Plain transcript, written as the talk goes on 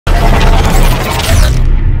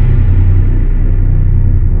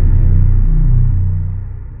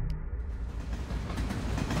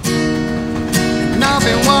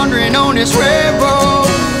this railroad,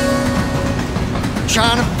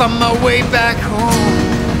 trying to find my way back home.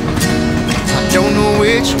 I don't know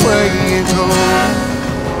which way it goes,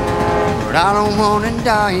 but I don't wanna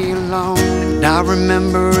die alone. And I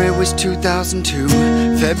remember it was 2002.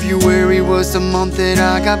 February was the month that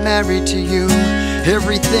I got married to you.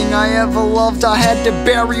 Everything I ever loved I had to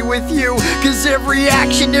bury with you, 'cause every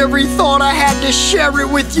action, every thought, I had to share it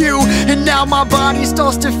with you. And now my body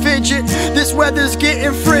starts to fidget, this weather's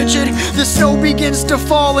getting frigid, the snow begins to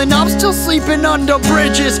fall and I'm still sleeping under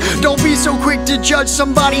bridges. Don't be so quick to judge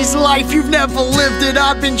somebody's life, you've never lived it.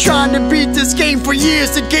 I've been trying to beat this game for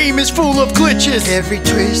years, the game is full of glitches. Every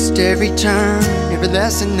twist, every turn, every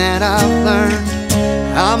lesson that I've learned,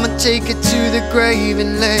 I'ma take it to the grave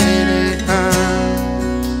and let it burn.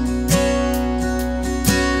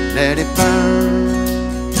 Let it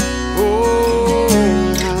burn. Oh,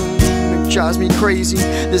 it drives me crazy,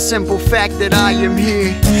 the simple fact that I am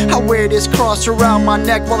here. I wear this cross around my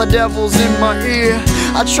neck while the devil's in my ear.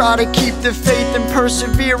 I try to keep the faith and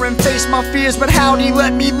persevere and face my fears, but how'd he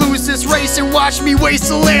let me lose this race and watch me waste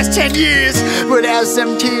the last 10 years? But as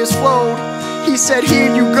them tears flowed, he said,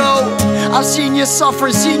 here you go. I've seen your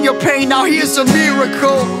suffering, seen your pain, now here's a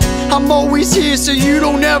miracle. I'm always here so you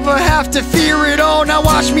don't ever have to fear it all. Now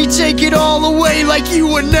watch me take it all away like you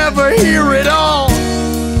would never hear it all.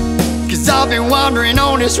 'Cause I've been wandering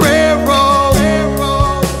on this railroad,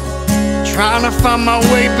 trying to find my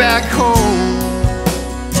way back home.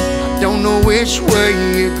 I don't know which way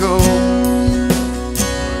it goes,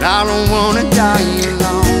 but I don't wanna die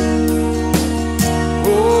alone.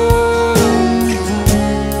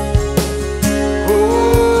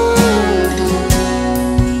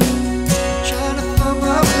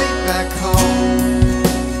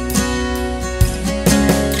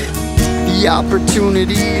 The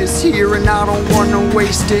opportunity is here and I don't wanna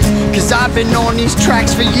waste it, 'cause I've been on these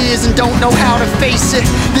tracks for years and don't know how to face it.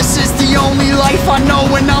 This is the only life I know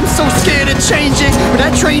and I'm so scared to change it. But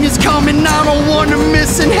that train is coming, I don't wanna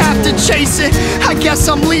miss and have to chase it. I guess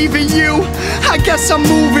I'm leaving you, I guess I'm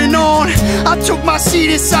moving on. I took my seat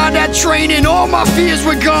inside that train and all my fears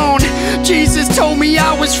were gone. Jesus told me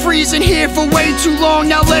I was freezing here for way too long.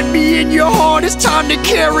 Now let me in your heart, it's time to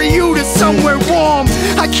carry you to somewhere warm.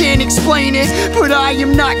 I can't explain it, but I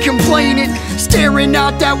am not complaining. Staring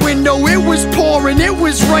out that window, it was pouring, it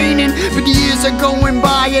was raining, but the years are going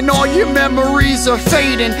by and all your memories are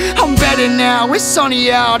fading. I'm better now, it's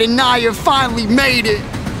sunny out and I have finally made it.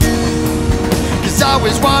 'Cause I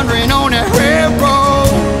was wandering on that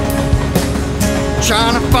railroad,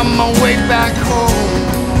 trying to find my way back home.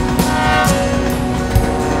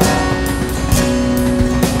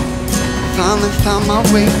 Finally found my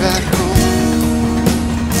way back home.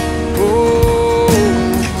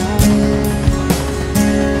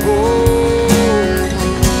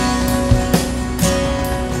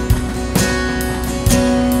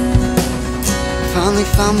 Finally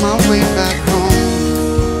found my way back home.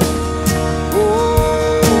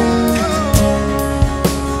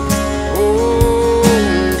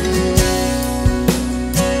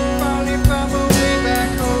 Finally found my way back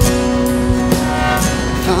home.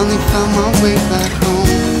 Finally found my way back.